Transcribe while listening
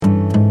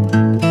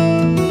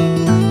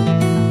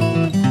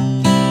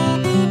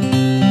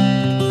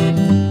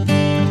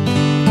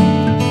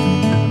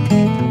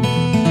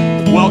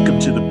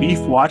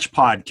Watch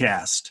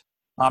podcast.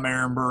 I'm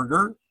Aaron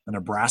Berger, a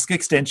Nebraska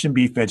Extension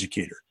beef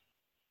educator.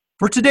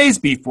 For today's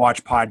Beef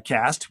Watch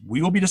podcast, we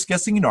will be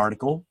discussing an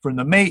article from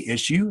the May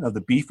issue of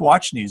the Beef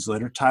Watch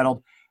newsletter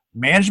titled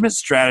Management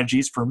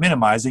Strategies for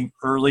Minimizing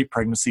Early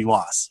Pregnancy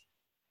Loss.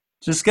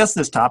 To discuss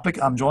this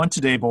topic, I'm joined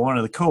today by one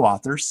of the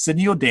co-authors,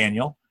 Sydney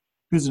O'Daniel,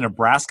 who's a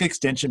Nebraska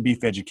Extension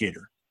beef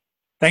educator.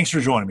 Thanks for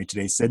joining me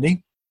today,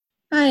 Sydney.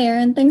 Hi,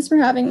 Aaron. Thanks for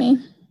having me.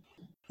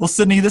 Well,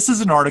 Sydney, this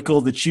is an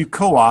article that you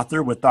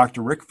co-author with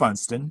Dr. Rick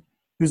Funston,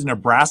 who's a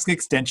Nebraska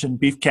Extension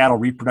beef cattle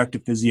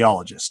reproductive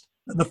physiologist.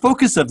 The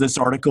focus of this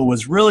article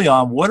was really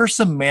on what are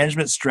some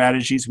management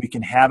strategies we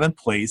can have in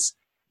place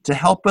to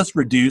help us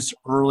reduce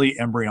early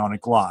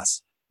embryonic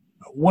loss.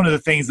 One of the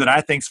things that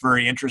I think is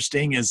very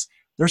interesting is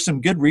there's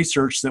some good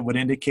research that would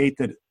indicate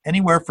that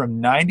anywhere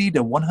from 90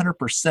 to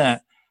 100%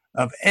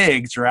 of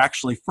eggs are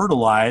actually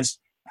fertilized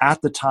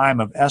at the time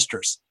of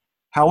estrus.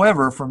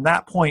 However, from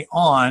that point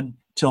on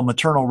till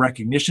maternal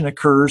recognition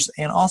occurs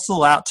and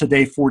also out to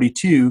day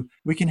 42,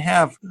 we can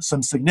have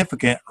some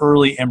significant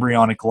early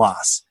embryonic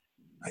loss.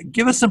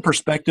 Give us some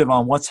perspective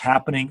on what's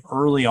happening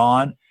early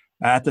on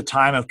at the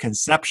time of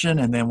conception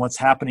and then what's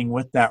happening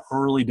with that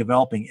early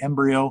developing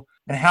embryo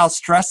and how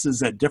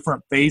stresses at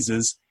different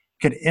phases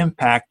could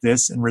impact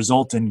this and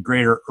result in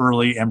greater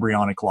early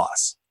embryonic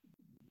loss.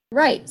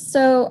 Right.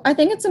 So I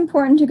think it's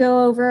important to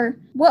go over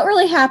what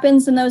really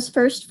happens in those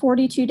first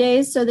 42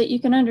 days so that you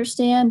can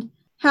understand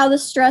how the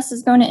stress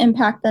is going to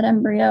impact that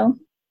embryo.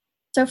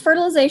 So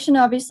fertilization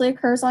obviously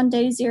occurs on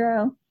day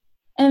 0,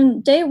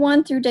 and day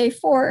 1 through day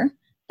 4,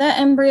 that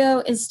embryo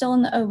is still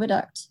in the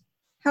oviduct.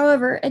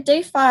 However, at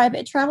day 5,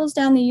 it travels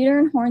down the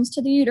uterine horns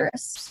to the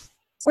uterus,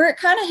 where it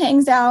kind of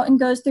hangs out and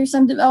goes through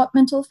some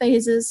developmental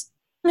phases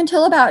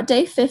until about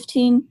day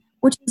 15,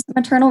 which is the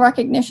maternal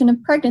recognition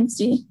of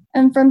pregnancy.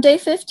 And from day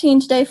 15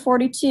 to day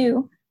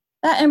 42,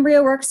 that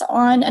embryo works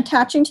on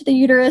attaching to the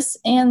uterus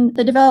and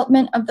the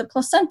development of the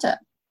placenta.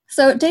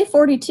 So at day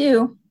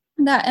 42,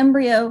 that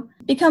embryo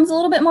becomes a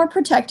little bit more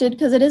protected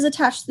because it is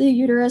attached to the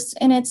uterus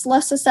and it's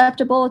less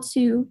susceptible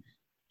to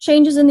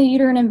changes in the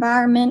uterine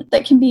environment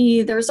that can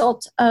be the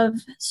result of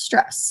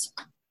stress.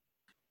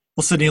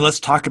 Well, Sydney, let's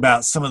talk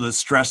about some of the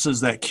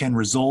stresses that can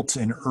result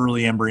in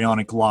early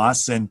embryonic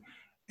loss and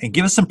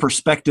give us some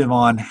perspective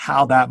on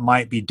how that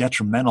might be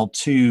detrimental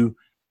to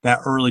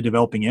that early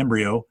developing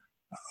embryo.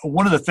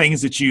 One of the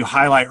things that you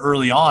highlight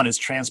early on is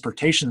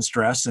transportation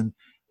stress, and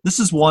this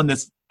is one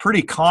that's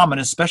pretty common,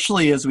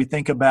 especially as we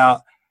think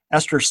about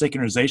estrus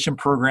synchronization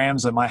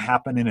programs that might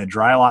happen in a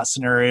dry lot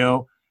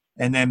scenario,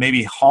 and then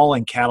maybe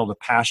hauling cattle to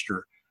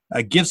pasture.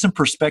 Give some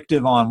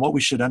perspective on what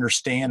we should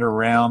understand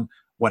around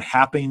what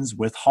happens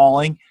with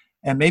hauling,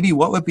 and maybe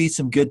what would be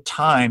some good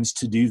times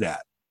to do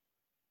that.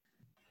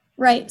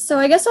 Right. So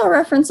I guess I'll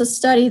reference a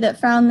study that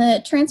found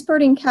that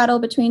transporting cattle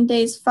between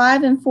days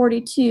 5 and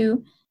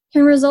 42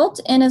 can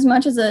result in as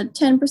much as a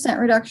 10%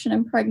 reduction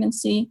in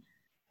pregnancy.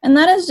 And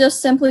that is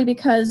just simply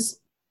because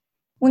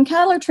when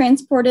cattle are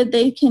transported,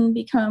 they can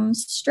become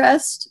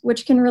stressed,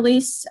 which can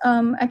release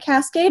a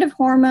cascade of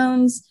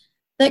hormones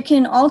that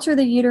can alter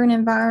the uterine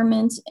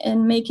environment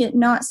and make it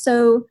not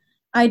so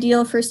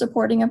ideal for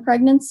supporting a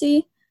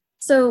pregnancy.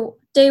 So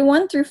day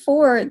 1 through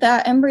 4,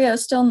 that embryo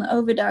is still in the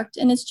oviduct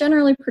and it's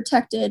generally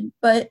protected,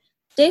 but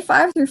day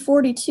 5 through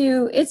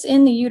 42, it's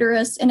in the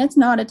uterus and it's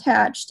not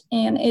attached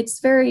and it's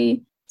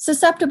very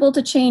susceptible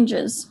to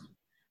changes.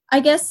 I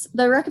guess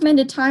the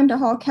recommended time to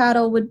haul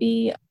cattle would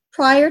be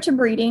prior to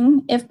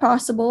breeding, if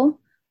possible,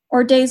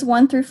 or days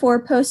 1 through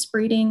 4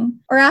 post-breeding,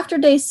 or after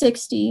day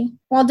 60.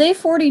 While day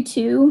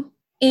 42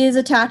 is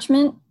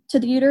attachment to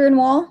the uterine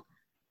wall,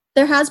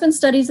 there has been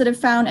studies that have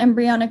found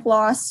embryonic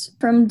loss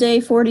from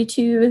day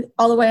 42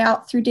 all the way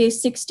out through day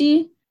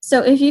 60.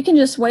 So if you can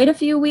just wait a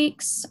few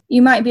weeks,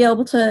 you might be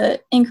able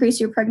to increase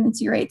your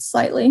pregnancy rate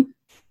slightly.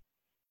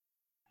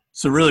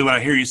 So really what I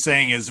hear you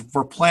saying is if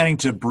we're planning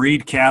to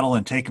breed cattle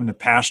and take them to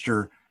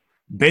pasture,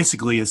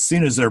 basically as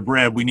soon as they're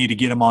bred, we need to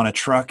get them on a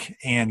truck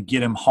and get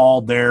them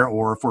hauled there,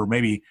 or if we're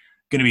maybe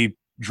going to be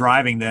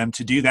driving them,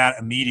 to do that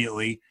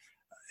immediately.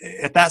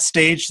 At that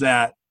stage,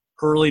 that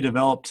early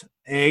developed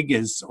egg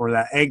or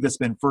that egg that's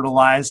been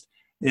fertilized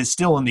is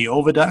still in the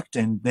oviduct,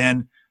 and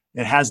then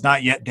it has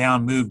not yet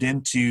moved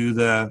into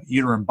the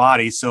uterine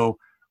body. So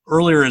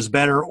earlier is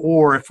better,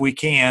 or if we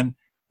can,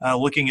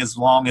 looking as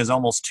long as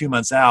almost 2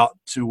 months out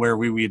to where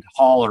we would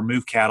haul or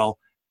move cattle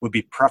would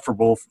be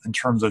preferable in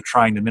terms of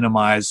trying to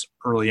minimize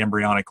early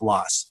embryonic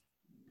loss.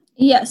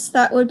 Yes,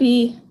 that would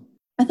be,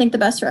 I think, the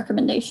best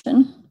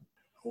recommendation.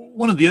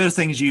 One of the other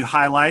things you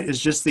highlight is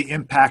just the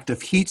impact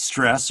of heat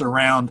stress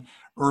around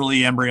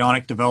early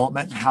embryonic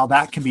development and how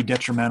that can be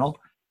detrimental.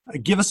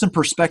 Give us some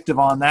perspective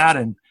on that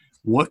and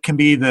what can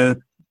be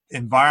the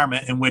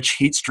environment in which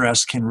heat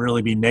stress can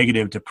really be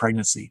negative to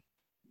pregnancy.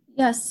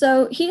 Yes,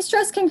 so heat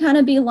stress can kind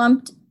of be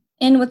lumped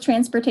in with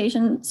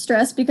transportation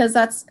stress because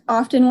that's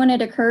often when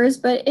it occurs,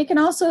 but it can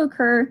also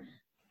occur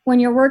when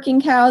you're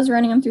working cows,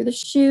 running them through the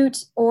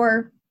chute,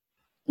 or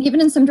even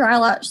in some dry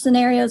lot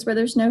scenarios where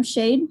there's no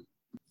shade.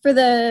 For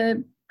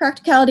the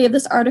practicality of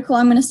this article,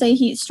 I'm going to say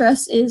heat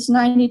stress is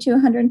 90 to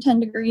 110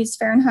 degrees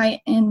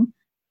Fahrenheit and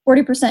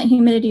 40%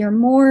 humidity or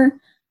more.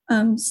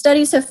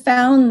 Studies have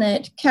found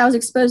that cows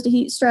exposed to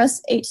heat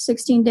stress 8 to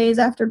 16 days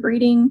after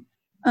breeding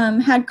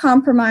had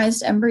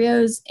compromised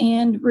embryos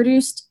and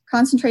reduced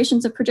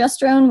concentrations of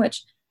progesterone,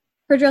 which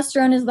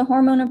progesterone is the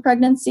hormone of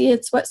pregnancy.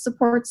 It's what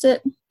supports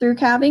it through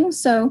calving.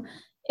 So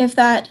if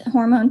that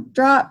hormone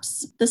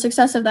drops, the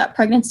success of that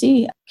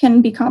pregnancy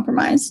can be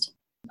compromised.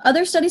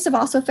 Other studies have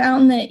also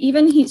found that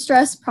even heat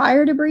stress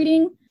prior to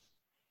breeding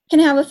can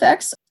have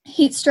effects.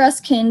 Heat stress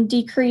can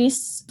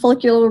decrease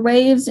follicular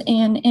waves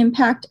and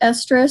impact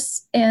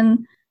estrus,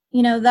 and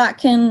that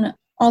can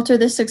alter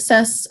the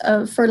success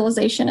of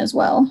fertilization as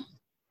well.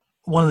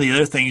 One of the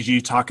other things you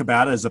talk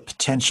about as a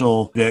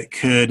potential that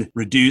could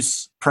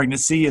reduce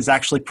pregnancy is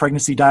actually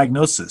pregnancy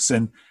diagnosis.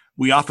 And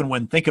we often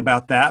wouldn't think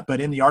about that, but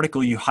in the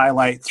article you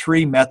highlight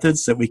 3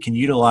 methods that we can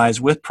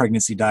utilize with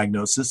pregnancy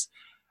diagnosis,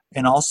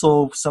 and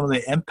also some of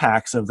the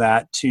impacts of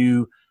that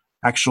to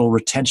actual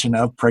retention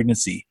of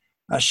pregnancy.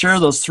 Share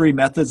those 3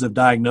 methods of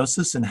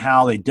diagnosis and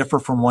how they differ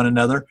from one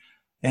another,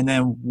 and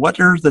then what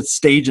are the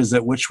stages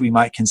at which we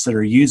might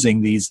consider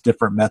using these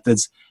different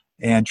methods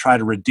and try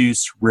to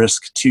reduce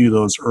risk to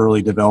those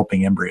early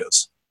developing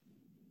embryos.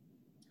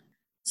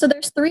 So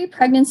there's 3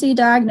 pregnancy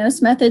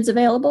diagnosis methods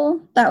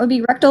available. That would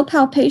be rectal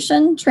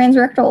palpation,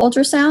 transrectal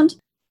ultrasound,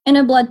 and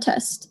a blood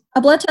test.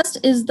 A blood test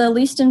is the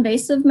least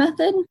invasive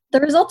method. The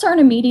results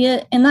aren't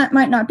immediate, and that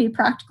might not be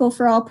practical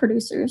for all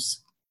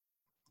producers.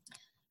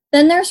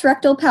 Then there's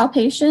rectal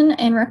palpation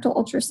and rectal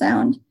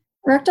ultrasound.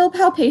 Rectal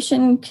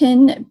palpation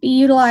can be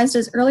utilized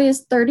as early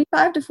as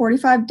 35 to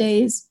 45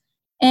 days,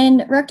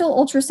 and rectal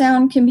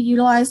ultrasound can be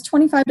utilized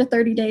 25 to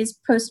 30 days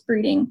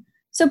post-breeding,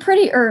 so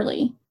pretty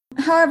early.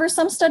 However,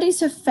 some studies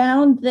have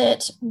found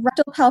that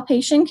rectal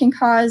palpation can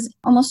cause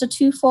almost a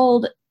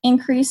 2-fold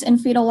increase in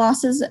fetal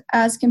losses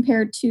as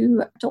compared to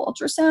rectal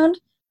ultrasound.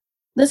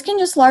 This can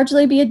just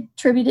largely be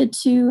attributed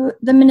to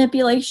the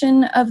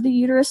manipulation of the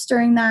uterus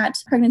during that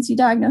pregnancy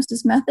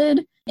diagnosis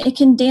method. It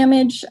can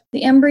damage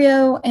the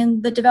embryo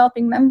and the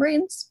developing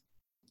membranes.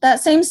 That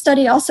same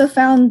study also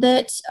found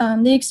that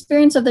the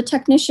experience of the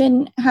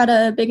technician had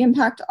a big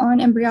impact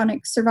on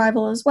embryonic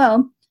survival as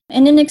well.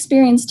 An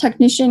inexperienced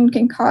technician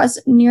can cause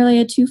nearly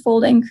a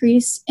 2-fold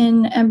increase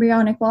in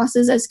embryonic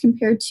losses as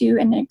compared to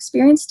an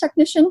experienced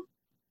technician.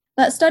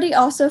 That study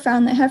also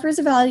found that heifers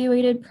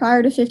evaluated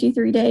prior to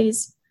 53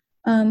 days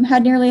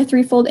had nearly a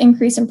 3-fold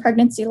increase in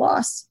pregnancy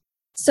loss.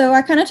 So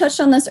I kind of touched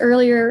on this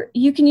earlier.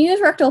 You can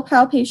use rectal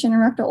palpation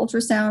and rectal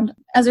ultrasound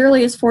as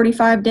early as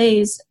 45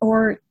 days,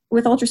 or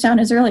with ultrasound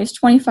as early as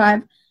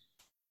 25.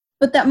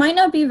 But that might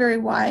not be very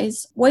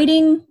wise.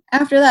 Waiting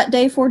after that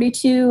day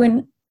 42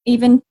 and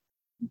even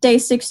day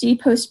 60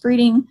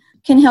 post-breeding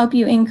can help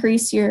you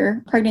increase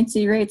your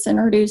pregnancy rates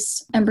and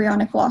reduce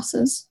embryonic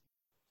losses.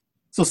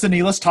 So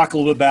Sydney, let's talk a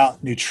little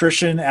about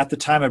nutrition at the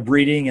time of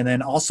breeding, and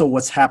then also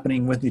what's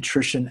happening with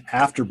nutrition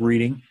after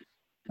breeding.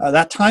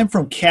 That time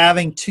from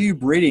calving to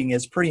breeding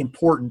is pretty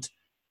important.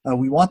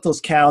 We want those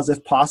cows,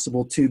 if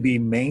possible, to be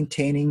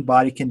maintaining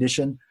body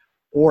condition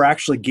or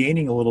actually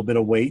gaining a little bit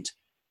of weight.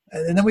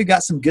 And then we've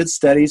got some good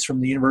studies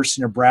from the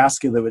University of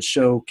Nebraska that would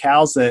show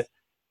cows that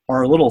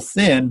are a little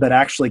thin but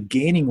actually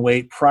gaining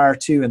weight prior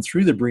to and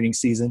through the breeding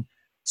season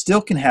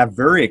still can have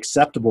very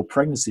acceptable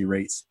pregnancy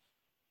rates.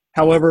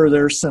 However,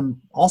 there's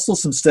also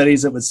some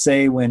studies that would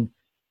say when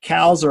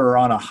cows are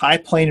on a high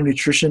plane of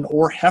nutrition,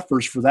 or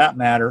heifers for that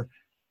matter,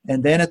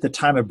 and then at the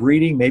time of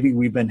breeding, maybe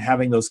we've been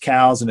having those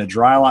cows in a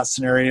dry lot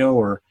scenario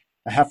or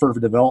a heifer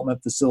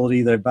development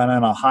facility that have been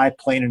on a high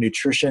plane of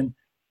nutrition,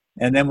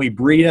 and then we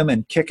breed them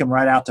and kick them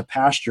right out to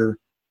pasture.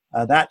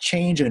 That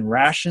change in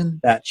ration,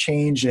 that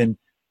change in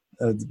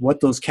what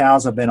those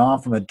cows have been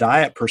on from a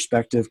diet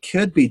perspective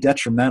could be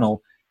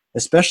detrimental,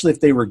 especially if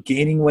they were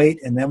gaining weight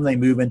and then they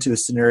move into a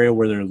scenario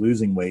where they're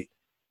losing weight.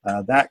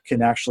 That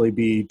can actually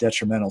be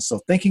detrimental. So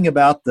thinking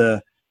about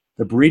the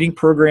breeding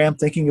program,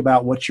 thinking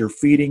about what you're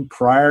feeding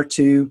prior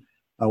to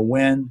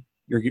when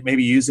you're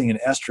maybe using an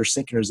ester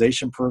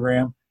synchronization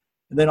program,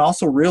 and then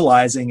also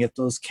realizing if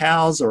those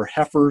cows or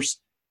heifers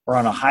are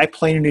on a high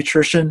plane of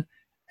nutrition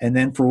and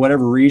then for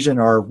whatever reason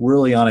are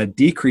really on a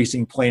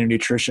decreasing plane of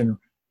nutrition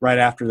right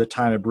after the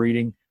time of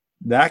breeding,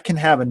 that can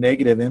have a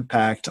negative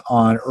impact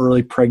on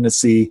early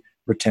pregnancy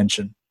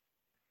retention.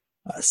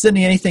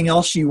 Sydney, anything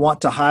else you want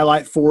to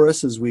highlight for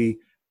us as we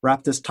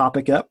wrap this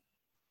topic up?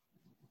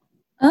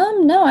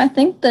 No, I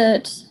think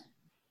that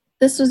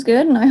this was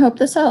good, and I hope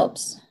this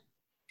helps.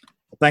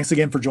 Thanks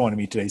again for joining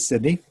me today,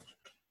 Sydney.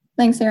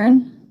 Thanks,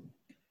 Aaron.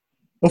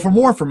 Well, for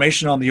more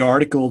information on the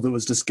article that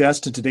was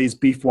discussed in today's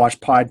Beef Watch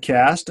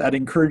podcast, I'd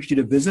encourage you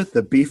to visit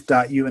the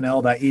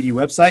beef.unl.edu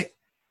website.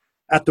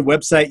 At the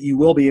website, you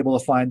will be able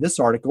to find this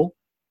article,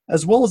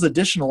 as well as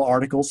additional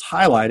articles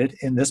highlighted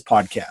in this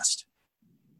podcast.